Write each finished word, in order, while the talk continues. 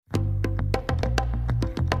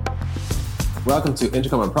Welcome to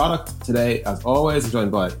Intercom on Product. Today, as always, I'm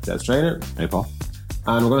joined by Des Traynor. Hey, Paul.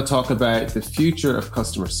 And we're going to talk about the future of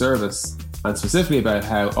customer service and specifically about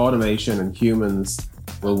how automation and humans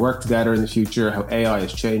will work together in the future, how AI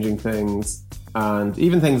is changing things, and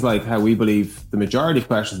even things like how we believe the majority of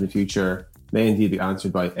questions in the future may indeed be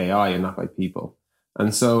answered by AI and not by people.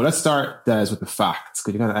 And so let's start, Des, with the facts.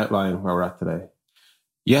 Could you kind of outline where we're at today?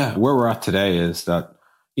 Yeah, where we're at today is that,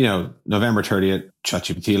 November 30th,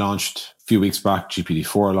 ChatGPT launched. A few weeks back,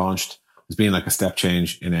 GPT-4 launched. There's been like a step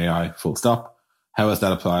change in AI, full stop. How has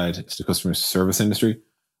that applied to the customer service industry?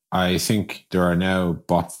 I think there are now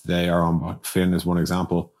bots today, are on Finn is one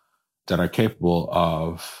example, that are capable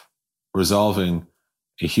of resolving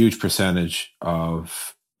a huge percentage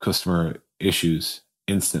of customer issues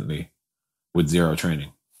instantly with zero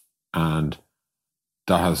training. And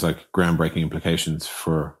that has like groundbreaking implications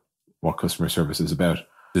for what customer service is about.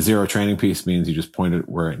 The zero training piece means you just point it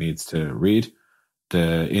where it needs to read.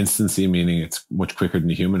 The instancy, meaning it's much quicker than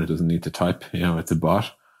a human. It doesn't need to type, it's a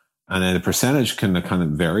bot. And then the percentage can kind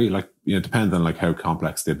of vary, it depends on like how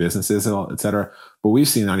complex the business is, et cetera. But we've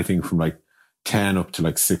seen anything from like 10 up to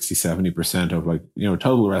like 60, 70% of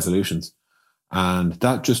total resolutions. And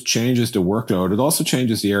that just changes the workload. It also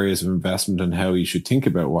changes the areas of investment and how you should think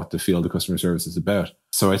about what the field of customer service is about.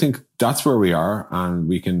 So I think that's where we are, and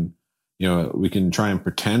we can try and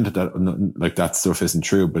pretend that that stuff isn't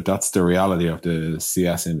true, but that's the reality of the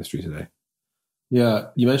CS industry today. Yeah,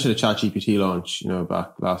 you mentioned a ChatGPT launch,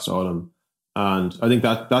 back last autumn. And I think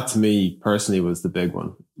that to me personally was the big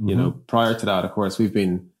one. Mm-hmm. Prior to that, of course, we've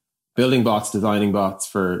been building bots, designing bots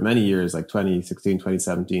for many years, like 2016,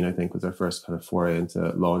 2017, I think was our first kind of foray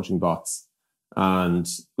into launching bots. And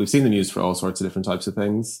we've seen them used for all sorts of different types of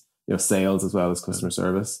things, sales as well as customer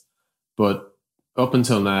service. But up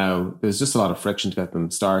until now, there's just a lot of friction to get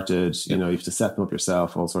them started. You have to set them up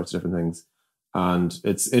yourself, all sorts of different things. And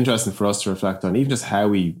it's interesting for us to reflect on even just how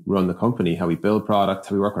we run the company, how we build product,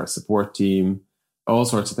 how we work with our support team. All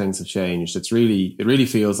sorts of things have changed. It really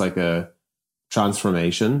feels like a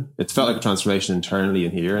transformation. It's felt like a transformation internally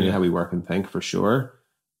in here and how we work and think, for sure.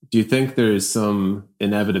 Do you think there's some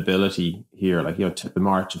inevitability here, like, the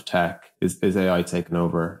march of tech? Is AI taking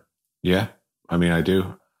over? Yeah, I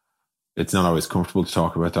do. It's not always comfortable to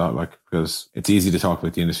talk about that, because it's easy to talk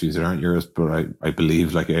about the industries that aren't yours, but I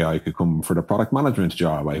believe AI could come for the product management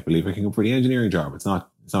job. I believe it can come for the engineering job. It's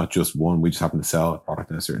not just one. We just happen to sell a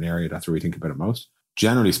product in a certain area. That's where we think about it most.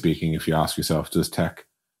 Generally speaking, if you ask yourself, does tech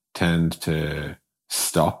tend to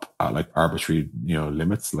stop at arbitrary,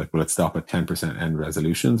 limits? Will it stop at 10% end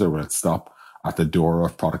resolutions, or will it stop at the door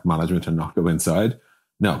of product management and not go inside?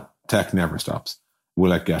 No, tech never stops.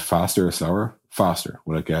 Will it get faster or slower? Faster.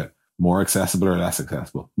 Will it get more accessible or less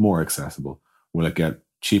accessible? More accessible. Will it get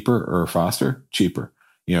cheaper or faster? Cheaper.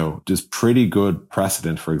 There's pretty good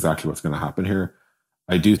precedent for exactly what's going to happen here.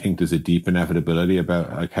 I do think there's a deep inevitability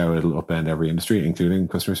about how it'll upend every industry, including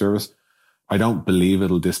customer service. I don't believe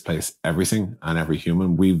it'll displace everything and every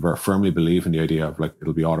human. We firmly believe in the idea of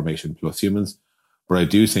it'll be automation plus humans. But I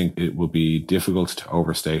do think it will be difficult to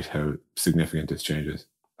overstate how significant this change is.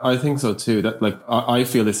 I think so too. That I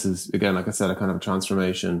feel this is, again, like I said, a kind of a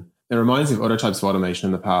transformation. It reminds me of other types of automation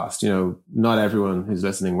in the past. Not everyone who's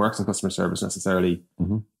listening works in customer service necessarily.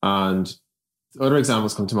 Mm-hmm. And other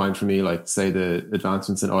examples come to mind for me, like say the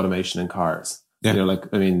advancements in automation in cars. Yeah.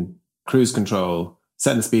 Cruise control,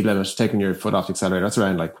 setting the speed limit, taking your foot off the accelerator. That's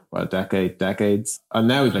around decades. And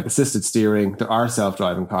now we've assisted steering. There are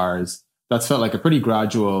self-driving cars. That's felt like a pretty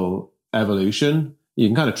gradual evolution. You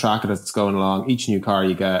can kind of track it as it's going along. Each new car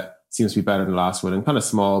you get seems to be better than the last one in kind of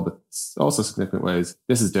small, but also significant ways.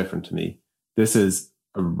 This is different to me. This is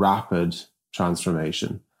a rapid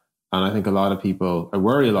transformation. And I think I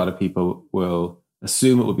worry a lot of people will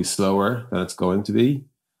assume it will be slower than it's going to be.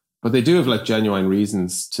 But they do have genuine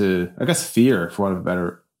reasons to, I guess, fear, for want of a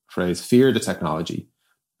better phrase, fear the technology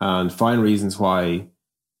and find reasons why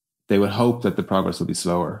they would hope that the progress will be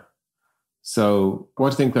slower. So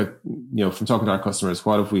what do you think, from talking to our customers,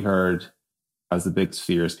 what have we heard as the biggest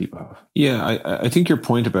fears people have? Yeah, I think your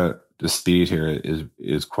point about the speed here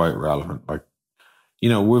is quite relevant.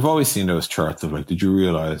 We've always seen those charts of did you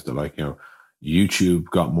realize that YouTube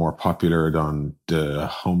got more popular than the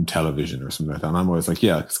home television or something like that? And I'm always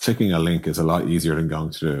because clicking a link is a lot easier than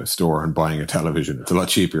going to the store and buying a television. It's a lot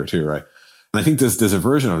cheaper too, right? And I think there's a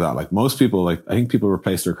version of that. Most people, I think people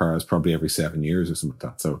replace their cars probably every 7 years or something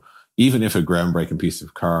like that. So even if a groundbreaking piece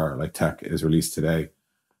of car tech is released today,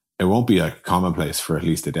 it won't be commonplace for at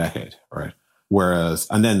least a decade, right? Whereas,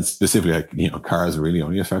 and then specifically, cars really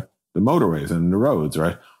only affect the motorways and the roads,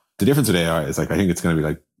 right? The difference with AI is I think it's going to be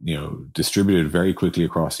distributed very quickly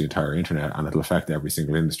across the entire internet, and it'll affect every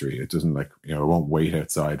single industry. It doesn't it won't wait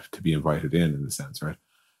outside to be invited in the sense, right?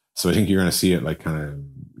 So I think you're going to see it like kind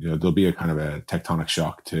of, there'll be a kind of a tectonic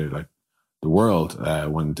shock to like the world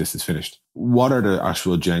when this is finished. What are the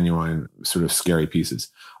actual genuine sort of scary pieces?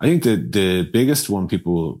 I think the biggest one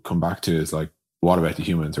people come back to is like, what about the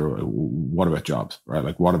humans, or what about jobs, right?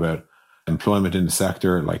 Like, what about employment in the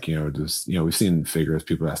sector? Like, we've seen figures,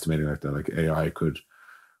 people estimating like that, like AI could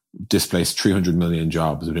displace 300 million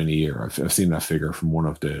jobs within a year. I've seen that figure from one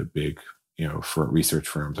of the big, for research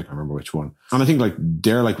firms. I can't remember which one. And I think like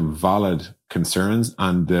they're like valid concerns,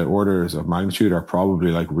 and the orders of magnitude are probably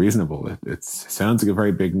like reasonable. It sounds like a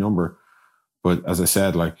very big number, but as I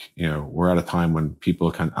said, like, we're at a time when people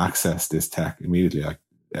can access this tech immediately. Like,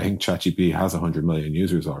 I think ChatGPT has 100 million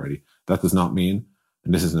users already. That does not mean,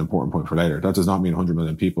 and this is an important point for later, that does not mean 100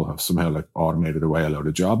 million people have somehow like automated away a load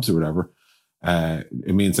of jobs or whatever.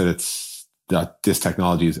 It means that this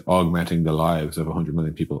technology is augmenting the lives of 100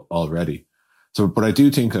 million people already. So, but I do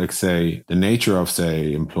think, like, say, the nature of,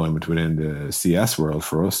 say, employment within the CS world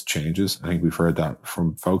for us changes. I think we've heard that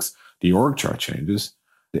from folks. The org chart changes.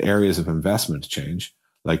 The areas of investment change.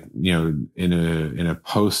 Like, in a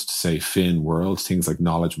post, say, Fin world, things like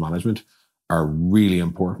knowledge management are really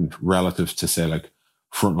important relative to, say, like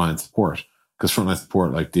frontline support. Because frontline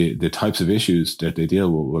support, like the types of issues that they deal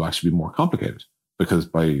with will actually be more complicated, because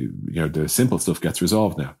the simple stuff gets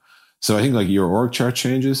resolved now. So I think like your org chart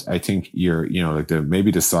changes. I think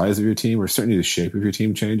maybe the size of your team, or certainly the shape of your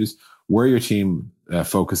team changes. Where your team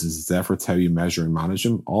focuses its efforts, how you measure and manage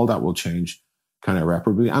them, all that will change kind of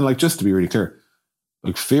irreparably. And like, just to be really clear,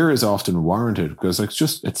 like, fear is often warranted, because like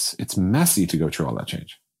it's messy to go through all that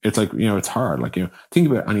change. It's like, it's hard. Like, think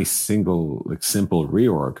about any single like simple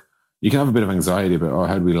reorg. You can have a bit of anxiety about, oh,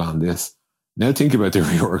 how do we land this? Now think about the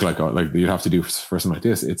reorg like you'd have to do for something like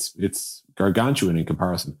this. It's gargantuan in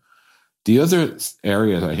comparison. The other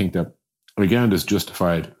area that I think that, again, there's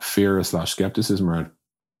justified fear / skepticism around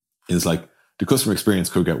is like the customer experience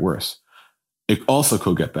could get worse. It also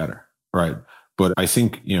could get better, right? But I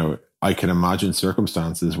think, I can imagine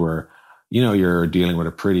circumstances where, you're dealing with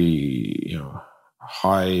a pretty,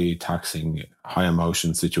 high taxing, high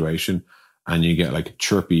emotion situation, and you get like a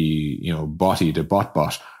chirpy, botty, the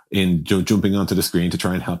bot in jumping onto the screen to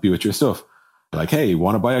try and help you with your stuff. Like, hey,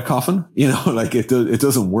 want to buy a coffin? Like it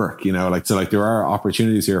doesn't work, so there are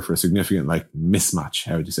opportunities here for a significant like mismatch.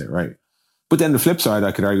 How would you say it, right? But then the flip side,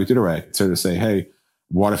 I could argue the other way. Sort of say, hey,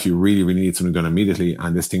 what if you really, really need something done immediately,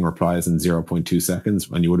 and this thing replies in 0.2 seconds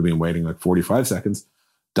when you would have been waiting like 45 seconds?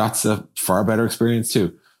 That's a far better experience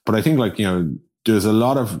too. But I think like, there's a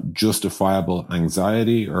lot of justifiable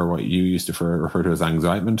anxiety, or what you used to refer to as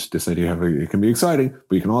anxietement. This idea of it can be exciting,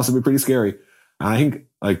 but you can also be pretty scary. And I think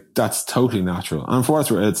like that's totally natural. And for us,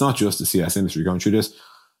 it's not just the CS industry going through this.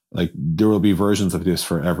 Like, there will be versions of this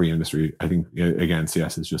for every industry. I think, again,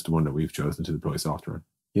 CS is just the one that we've chosen to deploy software.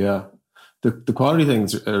 Yeah. The quality thing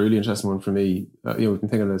is a really interesting one for me. We've been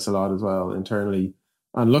thinking of this a lot as well internally.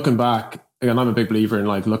 And looking back, again, I'm a big believer in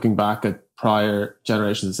like looking back at prior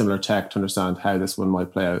generations of similar tech to understand how this one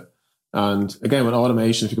might play out. And again, with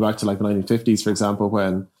automation, if you go back to like the 1950s, for example,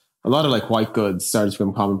 when a lot of like white goods started to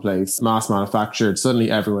become commonplace, mass manufactured, suddenly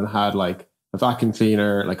everyone had like a vacuum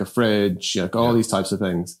cleaner, like a fridge, like all these types of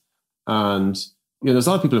things. And, there's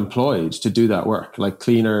a lot of people employed to do that work, like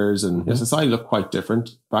cleaners, and society looked quite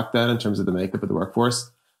different back then in terms of the makeup of the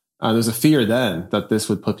workforce. And there's a fear then that this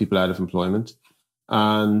would put people out of employment.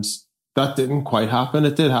 And that didn't quite happen.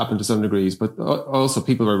 It did happen to some degrees, but also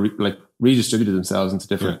people were redistributed themselves into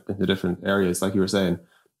different areas, like you were saying.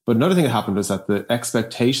 But another thing that happened was that the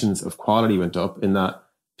expectations of quality went up, in that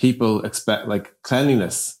people expect, like,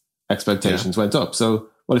 cleanliness expectations went up. So,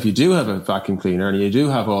 well, if you do have a vacuum cleaner and you do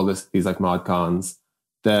have all these like mod cons,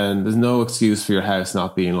 then there's no excuse for your house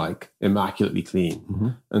not being like immaculately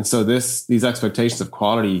clean. And so these expectations of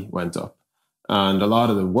quality went up, and a lot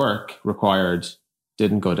of the work required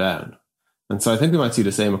didn't go down. And so I think we might see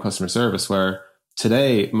the same with customer service, where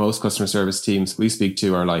today most customer service teams we speak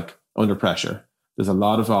to are like under pressure. There's a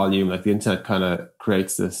lot of volume. Like, the internet kind of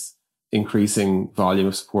creates this increasing volume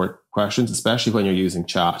of support questions, especially when you're using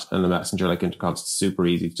chat and a messenger like Intercom. It's super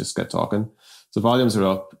easy to just get talking. So volumes are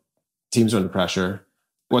up, teams are under pressure.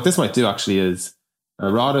 What this might do actually is,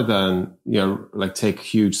 rather than, like take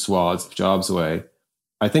huge swaths of jobs away,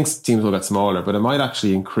 I think teams will get smaller, but it might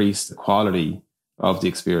actually increase the quality of the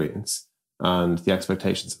experience and the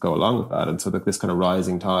expectations that go along with that. And so that this kind of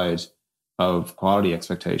rising tide of quality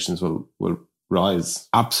expectations will rise.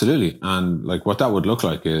 Absolutely. And like, what that would look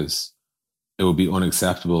like is, it would be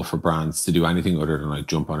unacceptable for brands to do anything other than like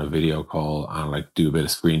jump on a video call and like do a bit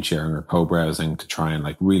of screen sharing or co-browsing to try and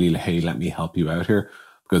like really, hey, let me help you out here.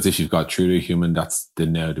 Because if you've got truly human, that's the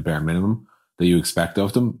bare minimum that you expect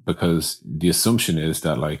of them, because the assumption is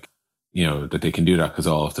that like, you know, that they can do that because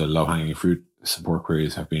all of the low hanging fruit support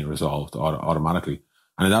queries have been resolved automatically.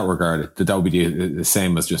 And in that regard, that would be the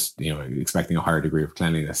same as just, you know, expecting a higher degree of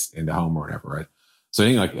cleanliness in the home or whatever, right? So I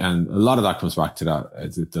think like, and a lot of that comes back to that,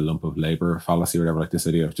 is it the lump of labor fallacy or whatever, like this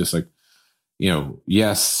idea of just like, you know,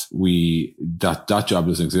 yes, that job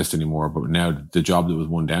doesn't exist anymore, but now the job that was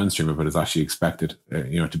one downstream of it is actually expected,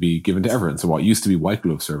 you know, to be given to everyone. So what used to be white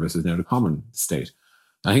glove service is now the common state.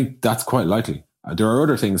 I think that's quite likely. There are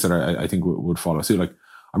other things that I think would follow suit. Like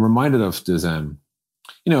I'm reminded of this,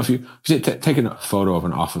 you know, if you take a photo of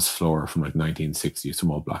an office floor from like 1960,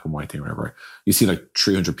 some old black and white thing or whatever, you see like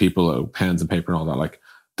 300 people, pens and paper and all that, like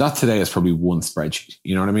that today is probably one spreadsheet.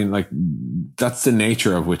 You know what I mean? Like that's the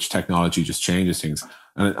nature of which technology just changes things.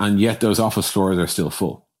 And yet those office floors are still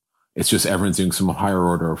full. It's just everyone's doing some higher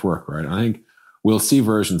order of work, right? And I think we'll see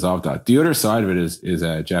versions of that. The other side of it is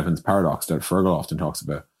Jevons paradox that Fergal often talks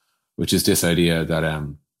about, which is this idea that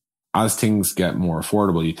as things get more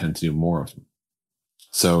affordable, you tend to do more of them.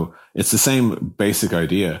 So it's the same basic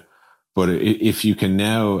idea, but if you can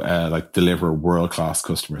now like deliver world-class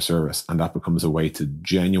customer service, and that becomes a way to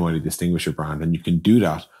genuinely distinguish your brand, and you can do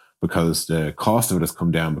that because the cost of it has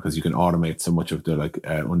come down because you can automate so much of the like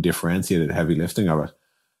undifferentiated heavy lifting of it,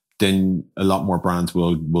 then a lot more brands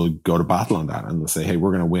will go to battle on that, and they'll say, hey,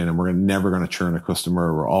 we're going to win, and we're never going to churn a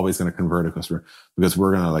customer. We're always going to convert a customer because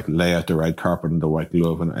we're going to like lay out the red carpet and the white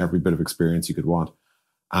glove and every bit of experience you could want.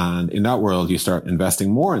 And in that world, you start investing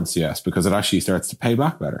more in CS because it actually starts to pay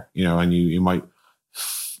back better, you know, and you might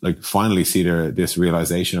like finally see this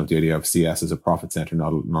realization of the idea of CS as a profit center,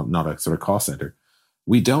 not a sort of cost center.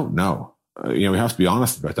 We don't know. You know, we have to be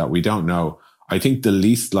honest about that. We don't know. I think the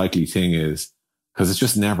least likely thing is, because it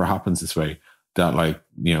just never happens this way, that like,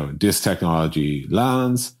 you know, this technology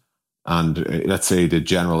lands and let's say the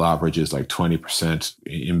general average is like 20%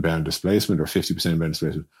 inbound displacement or 50% inbound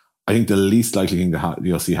displacement. I think the least likely thing that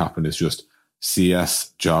you'll see happen is just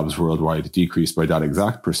CS jobs worldwide decrease by that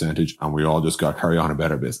exact percentage, and we all just got to carry on a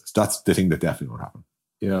better business. That's the thing that definitely won't happen.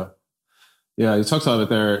 Yeah. Yeah, you talked about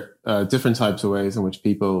there different types of ways in which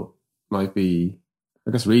people might be,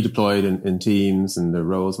 I guess, redeployed in teams and their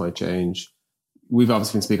roles might change. We've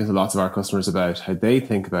obviously been speaking to lots of our customers about how they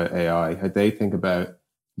think about AI, how they think about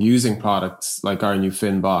using products like our new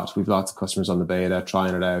Fin bot. We've lots of customers on the beta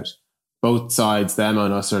trying it out. Both sides, them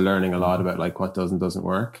and us, are learning a lot about like what does and doesn't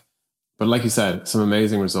work. But like you said, some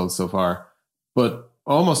amazing results so far. But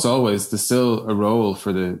almost always there's still a role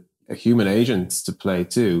for the human agents to play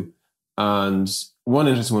too. And one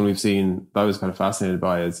interesting one we've seen that I was kind of fascinated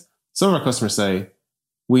by is some of our customers say,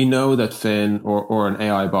 we know that Fin or an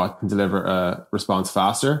AI bot can deliver a response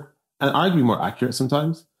faster and arguably more accurate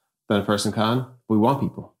sometimes than a person can. We want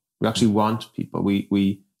people. We actually want people.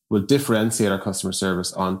 We will differentiate our customer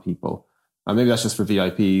service on people. And maybe that's just for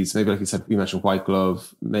VIPs. Maybe, like you said, you mentioned white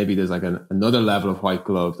glove. Maybe there's like another level of white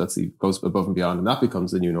glove that goes above and beyond, and that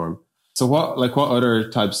becomes the new norm. So what other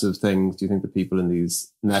types of things do you think the people in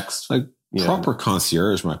these next, like proper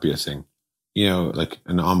concierge might be a thing, you know, like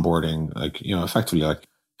an onboarding, like, you know, effectively like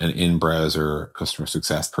an in-browser customer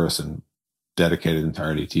success person dedicated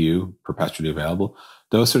entirely to you, perpetually available.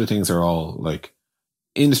 Those sort of things are all like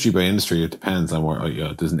industry by industry. It depends on where, you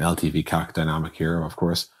know, there's an LTV CAC dynamic here, of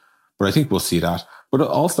course. But I think we'll see that. But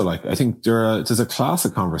also, like, I think there's a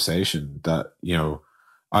classic conversation that, you know,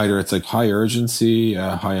 either it's like high urgency,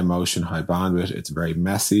 high emotion, high bandwidth. It's very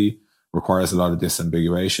messy, requires a lot of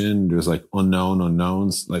disambiguation. There's like unknown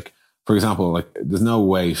unknowns. Like, for example, like there's no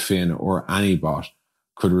way Fin or any bot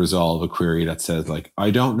could resolve a query that says like, I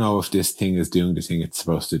don't know if this thing is doing the thing it's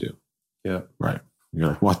supposed to do. Yeah. Right. You're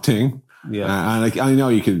like, what thing? Yeah. And like, I know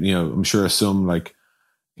you could, you know, I'm sure some like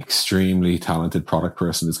extremely talented product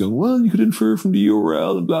person is going, well, you could infer from the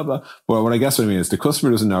URL and blah, blah. But what I guess what I mean is the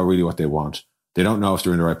customer doesn't know really what they want. They don't know if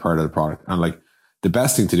they're in the right part of the product. And like the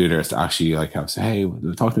best thing to do there is to actually like have say, hey,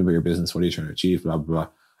 talk to me about your business. What are you trying to achieve? Blah, blah, blah.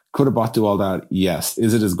 Could a bot do all that? Yes.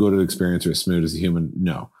 Is it as good an experience or as smooth as a human?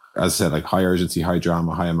 No. As I said, like high urgency, high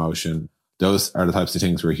drama, high emotion. Those are the types of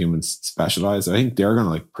things where humans specialize. I think they're going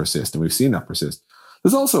to like persist. And we've seen that persist.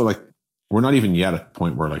 There's also like, we're not even yet at the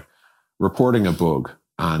point where like reporting a bug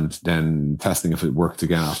and then testing if it worked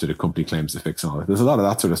again after the company claims to fix all of it. There's a lot of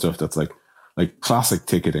that sort of stuff that's like like classic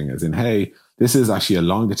ticketing, as in, hey, this is actually a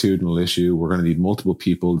longitudinal issue. We're going to need multiple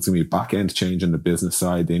people. It's going to be back end change on the business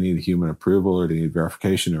side. They need human approval, or they need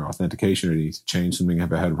verification or authentication, or they need to change something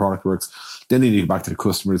about how the product works. Then they need to go back to the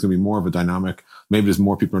customer. There's going to be more of a dynamic. Maybe there's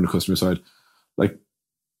more people on the customer side. Like,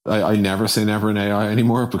 I never say never in AI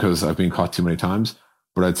anymore because I've been caught too many times.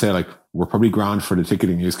 But I'd say like we're probably grand for the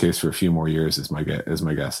ticketing use case for a few more years is my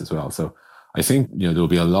guess as well. So I think, there'll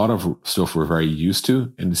be a lot of stuff we're very used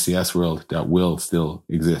to in the CS world that will still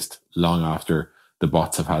exist long after the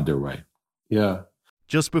bots have had their way. Yeah.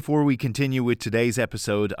 Just before we continue with today's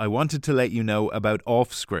episode, I wanted to let you know about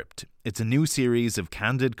Offscript. It's a new series of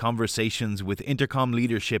candid conversations with Intercom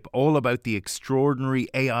leadership all about the extraordinary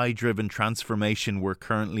AI-driven transformation we're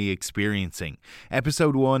currently experiencing.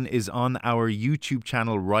 Episode 1 is on our YouTube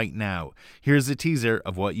channel right now. Here's a teaser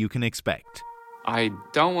of what you can expect. I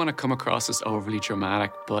don't want to come across as overly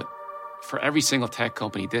dramatic, but for every single tech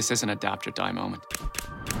company, this is an adapt or die moment.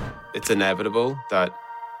 It's inevitable that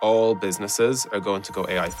all businesses are going to go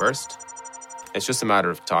AI first. It's just a matter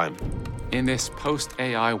of time. In this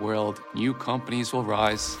post-AI world, new companies will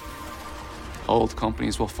rise, old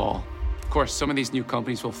companies will fall. Of course, some of these new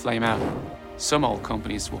companies will flame out. Some old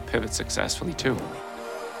companies will pivot successfully too.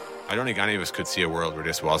 I don't think any of us could see a world where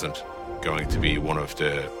this wasn't going to be one of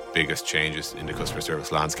the biggest changes in the customer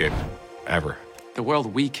service landscape ever. The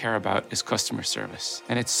world we care about is customer service,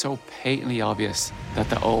 and it's so patently obvious that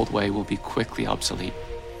the old way will be quickly obsolete.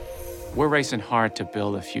 We're racing hard to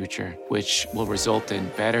build a future which will result in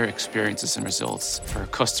better experiences and results for our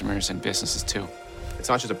customers and businesses too. It's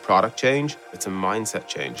not just a product change, it's a mindset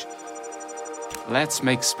change. Let's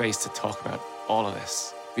make space to talk about all of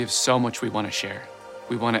this. We have so much we want to share.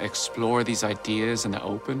 We want to explore these ideas in the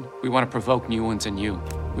open. We want to provoke new ones in you.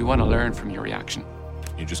 We want to learn from your reaction.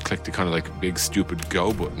 You just click the kind of like big stupid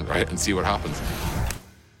go button, right? And see what happens.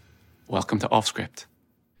 Welcome to Offscript.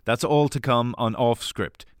 That's all to come on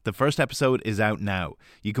Offscript. The first episode is out now.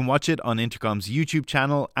 You can watch it on Intercom's YouTube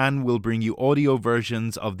channel, and we'll bring you audio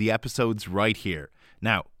versions of the episodes right here.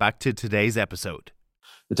 Now, back to today's episode.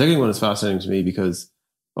 The ticketing one is fascinating to me because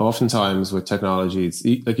oftentimes with technologies,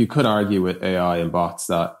 like you could argue with AI and bots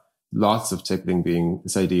that lots of ticketing being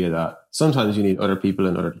this idea that sometimes you need other people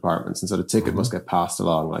in other departments. And so the ticket must get passed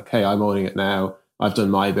along. Like, hey, I'm owning it now. I've done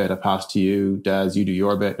my bit. I pass to you. Des, you do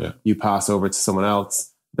your bit. Yeah. You pass over to someone else.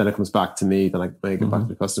 Then it comes back to me. Then I make it back to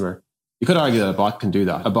the customer. You could argue that a bot can do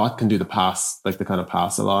that. A bot can do the pass, like the kind of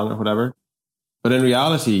pass along or whatever. But in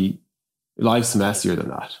reality, life's messier than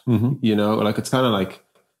that. Like it's kind of like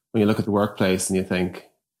when you look at the workplace and you think,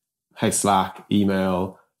 hey, Slack,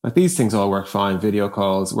 email, like these things all work fine. Video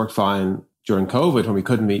calls work fine during COVID when we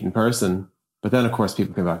couldn't meet in person. But then, of course,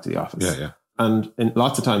 people came back to the office. Yeah. And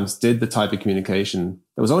lots of times did the type of communication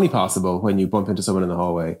that was only possible when you bump into someone in the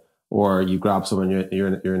hallway or you grab someone,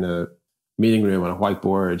 you're in a meeting room on a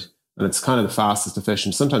whiteboard, and it's kind of the fastest,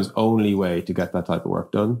 efficient, sometimes only way to get that type of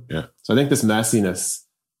work done. Yeah. So I think this messiness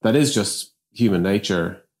that is just human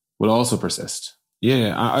nature will also persist.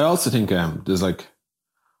 Yeah. I also think there's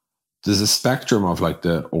a spectrum of like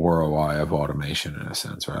the ROI of automation in a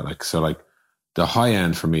sense, right? Like, so like the high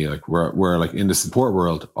end for me, like where like in the support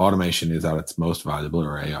world, automation is at its most valuable,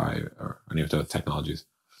 or AI or any of those technologies,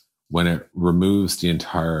 when it removes the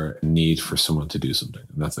entire need for someone to do something.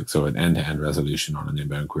 And that's like, so an end-to-end resolution on an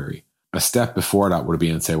inbound query. A step before that would have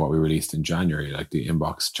been, say, what we released in January, like the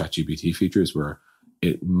inbox ChatGPT features, where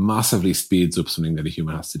it massively speeds up something that a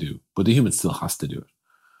human has to do, but the human still has to do it.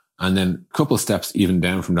 And then a couple of steps even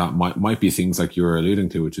down from that might be things like you were alluding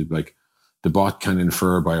to, which is like the bot can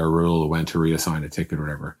infer by a rule when to reassign a ticket or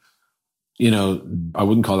whatever. I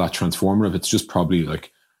wouldn't call that transformative. It's just probably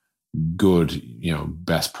like good,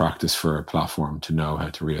 best practice for a platform to know how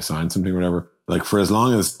to reassign something or whatever. Like for as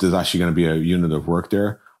long as there's actually going to be a unit of work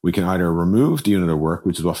there, we can either remove the unit of work,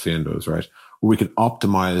 which is what Finn does, right? Or we can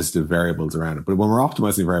optimize the variables around it. But when we're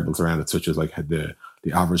optimizing variables around it, such as like the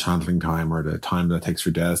average handling time, or the time that it takes for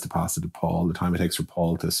Des to pass it to Paul, the time it takes for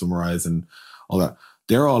Paul to summarize and all that,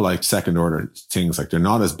 they're all like second order things. Like they're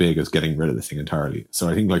not as big as getting rid of the thing entirely. So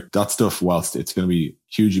I think like that stuff, whilst it's going to be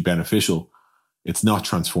hugely beneficial, it's not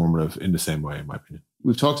transformative in the same way, in my opinion.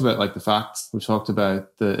 We've talked about like the facts. We've talked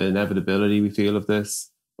about the inevitability we feel of this.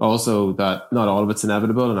 Also that not all of it's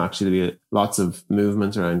inevitable, and actually there'll be lots of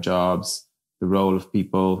movement around jobs, the role of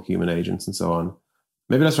people, human agents, and so on.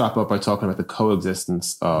 Maybe let's wrap up by talking about the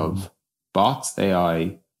coexistence of bots,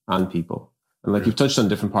 AI, and people. And like you've touched on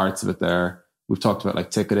different parts of it there. We've talked about like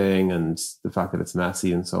ticketing and the fact that it's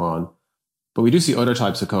messy and so on. But we do see other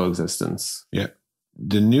types of coexistence. Yeah.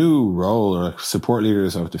 The new role, or like support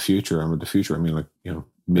leaders of the future, and with the future, I mean like,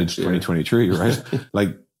 mid 2023, right?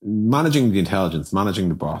 Like managing the intelligence, managing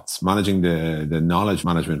the bots, managing the knowledge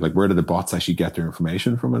management, like where do the bots actually get their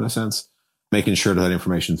information from in a sense, making sure that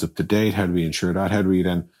information is up to date. How do we ensure that? How do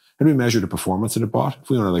we measure the performance of the bot? If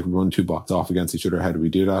we want to like run two bots off against each other, how do we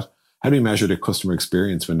do that? How do we measure the customer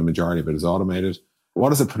experience when the majority of it is automated?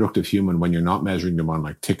 What is a productive human when you're not measuring them on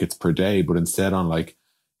like tickets per day, but instead on like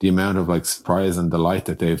the amount of like surprise and delight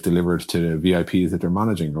that they've delivered to the VIPs that they're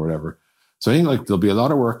managing or whatever? So I think like there'll be a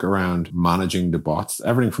lot of work around managing the bots,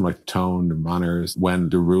 everything from like the tone, the manners, when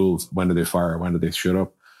the rules, when do they fire, when do they shut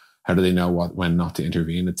up, how do they know when not to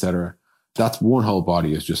intervene, etc. That's one whole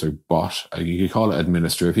body is just a bot. You could call it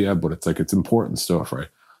administrivia, but it's important stuff, right?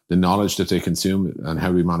 The knowledge that they consume and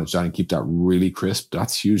how we manage that and keep that really crisp,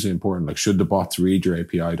 that's hugely important. Like, should the bots read your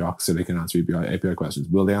API docs so they can answer API questions?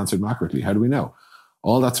 Will they answer them accurately? How do we know?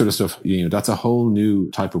 All that sort of stuff, that's a whole new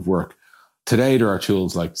type of work. Today, there are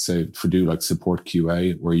tools like, say, like support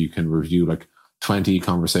QA, where you can review like 20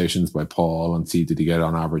 conversations by Paul and see, did he get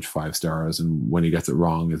on average 5 stars? And when he gets it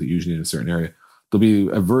wrong, is it usually in a certain area? There'll be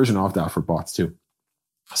a version of that for bots too.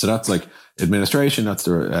 So that's like administration, that's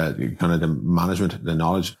the kind of the management, the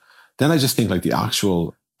knowledge. Then I just think like the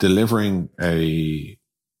actual delivering a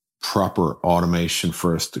proper automation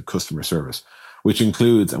first customer service, which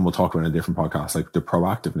includes, and we'll talk about in a different podcast, like the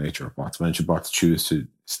proactive nature of bots. When should bots choose to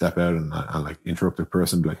step out and like interrupt a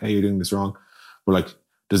person, be like, hey, you're doing this wrong? But like,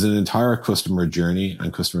 there's an entire customer journey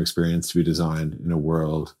and customer experience to be designed in a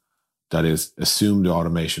world that is assumed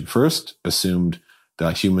automation first, assumed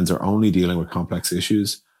that humans are only dealing with complex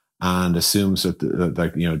issues, and assumes that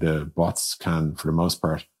the bots can, for the most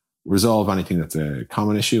part, resolve anything that's a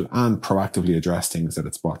common issue and proactively address things that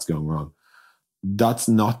it's bots going wrong. That's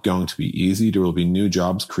not going to be easy. There will be new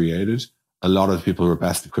jobs created. A lot of the people who are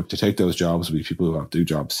best equipped to take those jobs will be people who have to do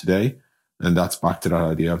jobs today. And that's back to that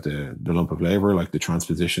idea of the lump of labor, like the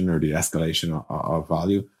transposition or the escalation of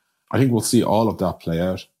value. I think we'll see all of that play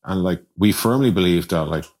out. And like, we firmly believe that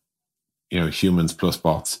like, humans plus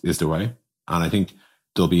bots is the way. And I think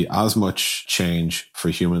there'll be as much change for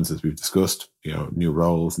humans as we've discussed, new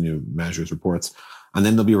roles, new measures, reports. And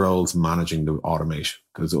then there'll be roles managing the automation.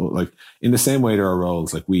 Because like in the same way there are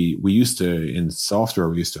roles, like we used to, in software,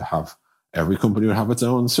 we used to have, every company would have its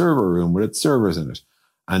own server room with its servers in it.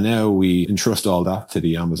 And now we entrust all that to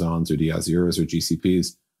the Amazons or the Azures or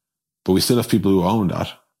GCPs, but we still have people who own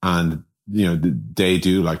that. And, they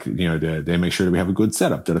do like, they make sure that we have a good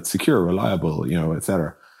setup, that it's secure, reliable, et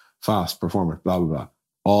cetera, fast, performant, blah, blah, blah.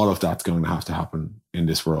 All of that's going to have to happen in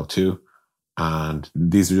this world too. And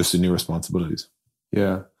these are just the new responsibilities.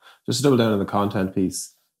 Yeah. Just to double down on the content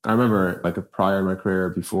piece. I remember like prior in my career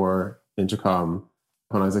before Intercom,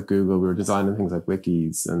 when I was at Google, we were designing things like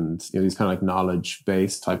wikis and these kind of like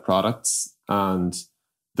knowledge-based type products. And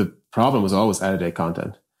the problem was always out-of-date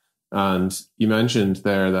content. And you mentioned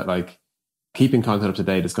there that like keeping content up to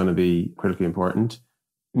date is going to be critically important.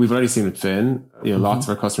 We've already seen with Finn, lots of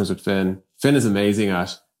our customers with Finn. Finn is amazing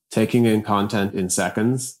at taking in content in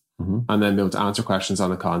seconds and then be able to answer questions on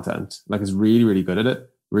the content. Like, it's really, really good at it.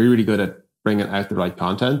 Really, really good at bringing out the right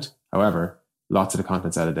content. However, lots of the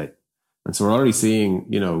content's out of date. And so we're already seeing,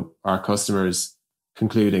 our customers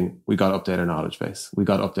concluding, we got to update our knowledge base. We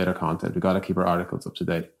got to update our content. We got to keep our articles up to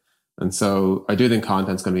date. And so I do think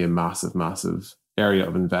content's going to be a massive, massive area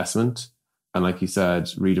of investment. And like you said,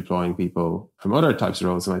 redeploying people from other types of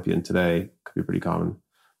roles that might be in today could be pretty common.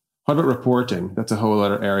 What about reporting? That's a whole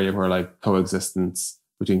other area where like coexistence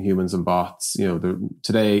between humans and bots.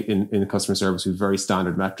 Today in customer service, we have very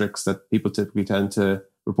standard metrics that people typically tend to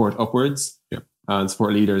report upwards. Yep. And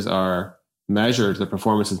support leaders are measured, their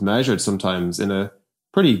performance is measured sometimes in a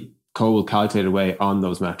pretty cold, calculated way on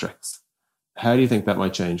those metrics. How do you think that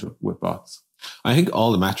might change with bots? I think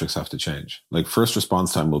all the metrics have to change. Like, first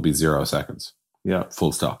response time will be 0 seconds. Yeah.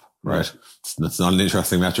 Full stop. Right. It's not an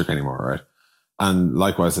interesting metric anymore. Right. And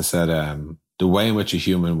likewise, I said, the way in which a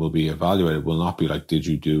human will be evaluated will not be like, did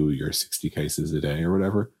you do your 60 cases a day or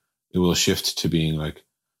whatever? It will shift to being like,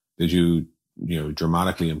 did you,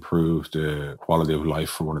 dramatically improve the quality of life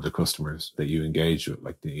for one of the customers that you engage with?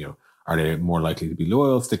 Like, are they more likely to be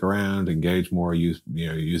loyal, stick around, engage more, use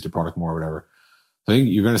the product more, whatever? I think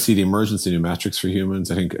you're going to see the emergence of new metrics for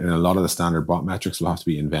humans. I think a lot of the standard bot metrics will have to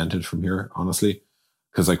be invented from here, honestly,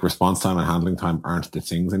 because like response time and handling time aren't the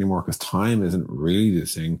things anymore, because time isn't really the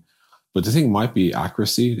thing. But the thing might be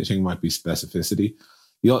accuracy. The thing might be specificity.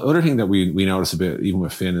 The other thing that we notice a bit, even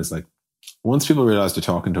with Finn, is like, once people realize they're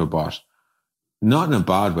talking to a bot, not in a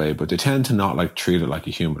bad way, but they tend to not like treat it like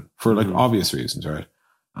a human for like obvious reasons, right?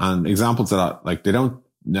 And examples of that, like, they don't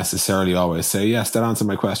necessarily always say, yes, that answered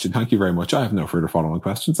my question. Thank you very much. I have no further following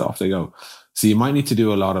questions. Off they go. So you might need to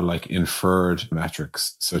do a lot of like inferred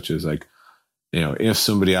metrics, such as like, if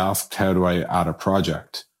somebody asked, how do I add a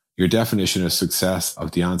project? Your definition of success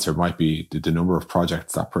of the answer might be, did the number of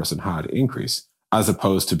projects that person had increase? As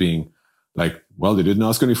opposed to being like, well, they didn't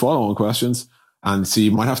ask any follow-on questions. And so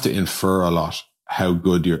you might have to infer a lot how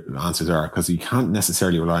good your answers are, because you can't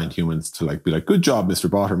necessarily rely on humans to like be like, good job, Mr.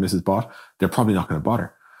 Bot or Mrs. Bot. They're probably not going to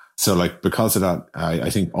bother. So like, because of that, I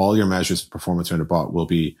think all your measures of performance around a bot will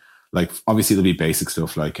be like, obviously there'll be basic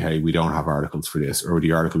stuff like, hey, we don't have articles for this, or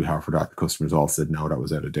the article we have for that, the customers all said, no, that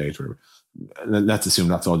was out of date. Or let's assume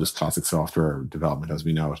that's all just classic software development as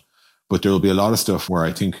we know it. But there will be a lot of stuff where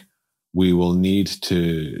I think we will need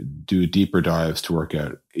to do deeper dives to work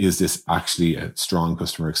out, is this actually a strong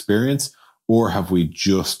customer experience, or have we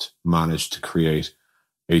just managed to create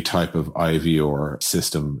a type of IVR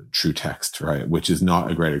system through text, right? Which is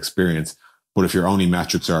not a great experience. But if your only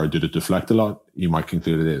metrics are, did it deflect a lot? You might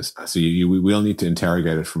conclude it is. So we will need to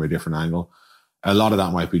interrogate it from a different angle. A lot of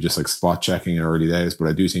that might be just like spot checking in early days, but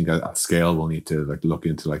I do think at scale, we'll need to like look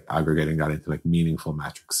into like aggregating that into like meaningful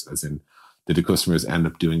metrics, as in, did the customers end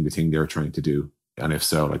up doing the thing they were trying to do? And if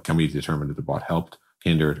so, like, can we determine that the bot helped,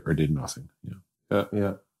 hindered, or did nothing?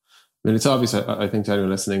 Yeah. I mean, it's obvious, I think, to anyone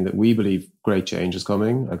listening, that we believe great change is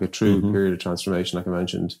coming, like a true period of transformation, like I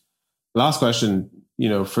mentioned. Last question,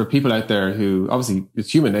 for people out there who, obviously,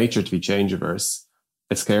 it's human nature to be change averse.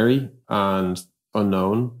 It's scary and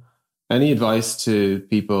unknown. Any advice to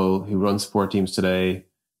people who run support teams today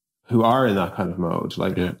who are in that kind of mode?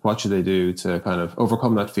 Like, what should they do to kind of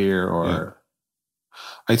overcome that fear? Or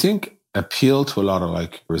I think appeal to a lot of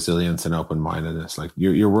like resilience and open-mindedness. Like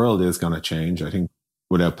your world is going to change. I think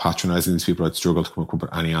without patronizing these people, I'd struggle to come up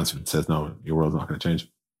with any answer that says, no, your world's not going to change.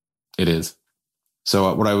 It is.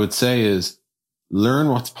 So what I would say is learn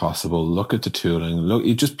what's possible. Look at the tooling.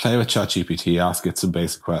 You just play with ChatGPT, ask it some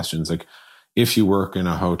basic questions. Like, if you work in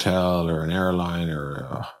a hotel or an airline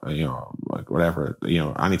or, like whatever,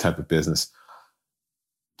 any type of business,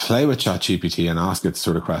 play with ChatGPT and ask it the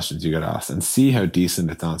sort of questions you get asked and see how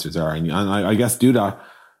decent its answers are. And I guess do that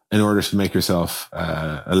in order to make yourself,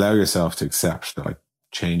 allow yourself to accept that like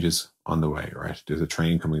changes on the way, right? There's a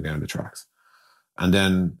train coming down the tracks. And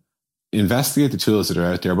then investigate the tools that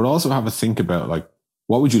are out there, but also have a think about like,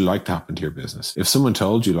 what would you like to happen to your business? If someone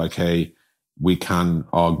told you like, hey, we can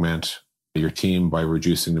augment your team by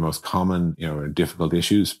reducing the most common, difficult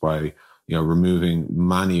issues, by, removing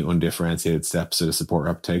many undifferentiated steps that a support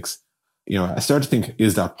rep takes. I start to think,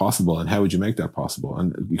 is that possible? And how would you make that possible?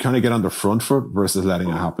 And you kind of get on the front foot versus letting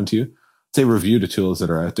it happen to you. Say, review the tools that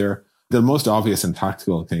are out there. The most obvious and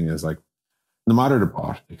tactical thing is like, no matter the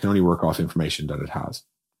bot, it can only work off information that it has.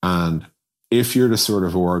 And if you're the sort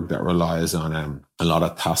of org that relies on a lot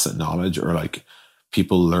of tacit knowledge, or like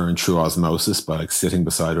people learn through osmosis by like sitting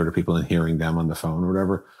beside other people and hearing them on the phone or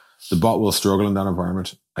whatever, the bot will struggle in that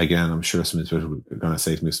environment. Again, I'm sure some individuals are going to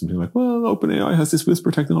say to me something like, well, OpenAI has this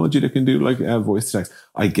whisper technology that can do like voice to text.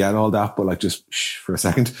 I get all that, but like just for a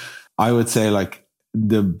second, I would say like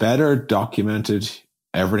the better documented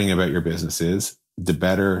everything about your business is, the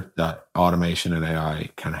better that automation and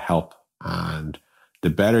AI can help. And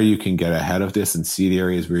the better you can get ahead of this and see the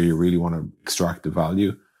areas where you really want to extract the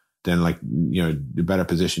value, then like, the better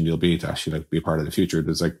position you'll be to actually like be a part of the future.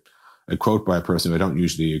 There's like a quote by a person who I don't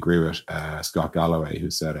usually agree with, Scott Galloway, who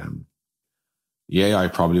said, the AI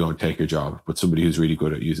probably won't take your job, but somebody who's really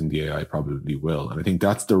good at using the AI probably will. And I think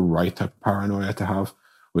that's the right type of paranoia to have,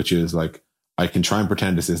 which is like, I can try and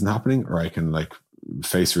pretend this isn't happening, or I can like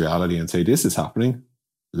face reality and say, this is happening.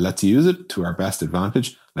 Let's use it to our best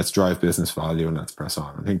advantage. Let's drive business value and let's press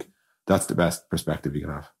on. I think that's the best perspective you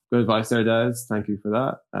can have. Good advice there, Des. Thank you for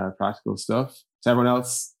that. Practical stuff. To everyone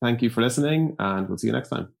else, thank you for listening, and we'll see you next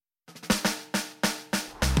time.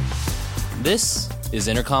 This is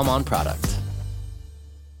Intercom on Product.